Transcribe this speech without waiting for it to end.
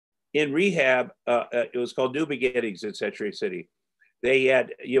in rehab, it was called New Beginnings in Century City. They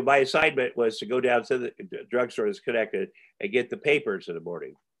had, my assignment was to go down to the drugstore that's connected and get the papers in the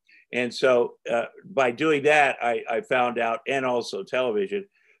morning. And so by doing that, I found out, and also television,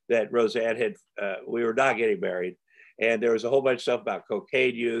 that Roseanne had, we were not getting married. And there was a whole bunch of stuff about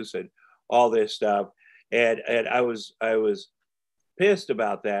cocaine use and all this stuff. And I was pissed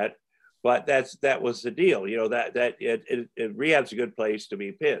about that, but that was the deal. Rehab's a good place to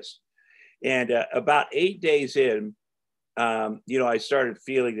be pissed. And about 8 days in, I started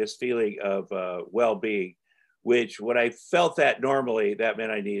feeling this feeling of well-being, which when I felt that normally, that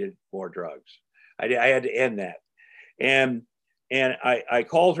meant I needed more drugs. I had to end that. And I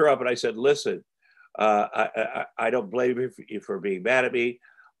called her up and I said, listen, I don't blame you for being mad at me.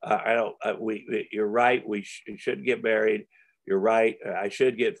 You're right. We shouldn't get married. You're right. I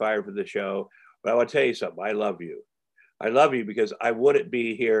should get fired from the show. But I want to tell you something. I love you. I love you because I wouldn't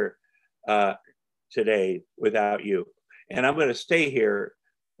be here today without you. And I'm going to stay here,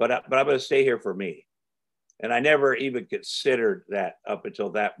 but I'm going to stay here for me. And I never even considered that up until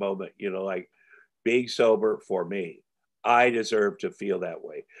that moment, like being sober for me. I deserve to feel that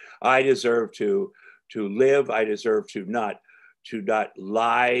way. I deserve to live. I deserve to not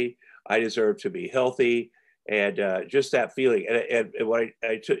lie. I deserve to be healthy. And just that feeling. And what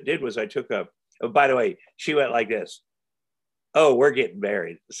I did was I took a, oh, by the way, she went like this. Oh, we're getting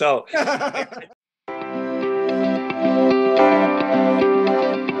married. So